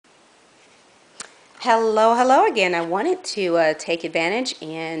Hello again. I wanted to take advantage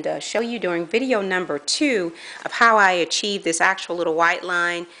and show you during video number 2 of how I achieved this actual little white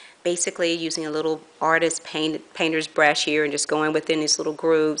line, basically using a little painter's brush here and just going within these little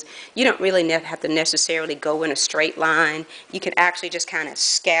grooves. You don't really have to necessarily go in a straight line. You can actually just kind of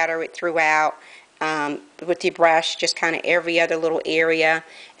scatter it throughout with your brush, just kind of every other little area,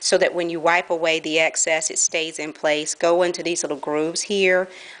 so that when you wipe away the excess, it stays in place. Go into these little grooves here,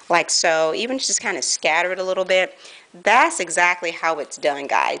 like so. Even just kind of scatter it a little bit. That's exactly how it's done,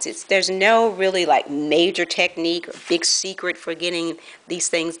 guys. There's no really like major technique or big secret for getting these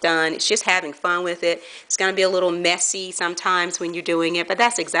things done. It's just having fun with it. It's going to be a little messy sometimes when you're doing it, but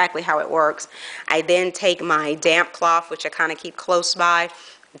that's exactly how it works. I then take my damp cloth, which I kind of keep close by,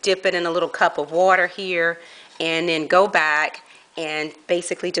 dip it in a little cup of water here, and then go back and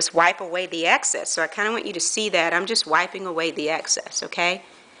basically just wipe away the excess. So I kind of want you to see that I'm just wiping away the excess, okay?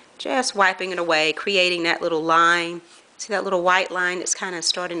 Just wiping it away, creating that little line. See that little white line that's kind of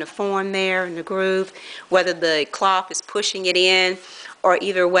starting to form there in the groove, whether the cloth is pushing it in or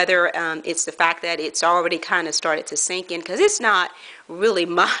either whether it's the fact that it's already kind of started to sink in, because it's not really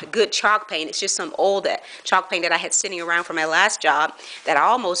my good chalk paint. It's just some old chalk paint that I had sitting around from my last job that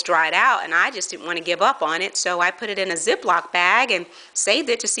almost dried out, and I just didn't want to give up on it, so I put it in a Ziploc bag and saved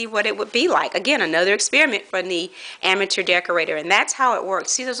it to see what it would be like. Again, another experiment from the amateur decorator, and that's how it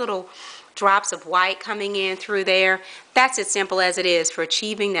works. See those little drops of white coming in through there? That's as simple as it is for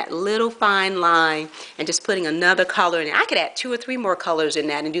achieving that little fine line and just putting another color in it. I could add 2 or 3 more colors in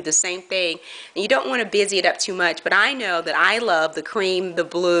that and do the same thing. And you don't want to busy it up too much, but I know that I love the cream, the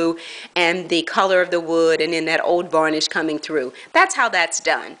blue, and the color of the wood, and then that old varnish coming through. That's how that's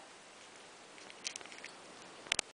done.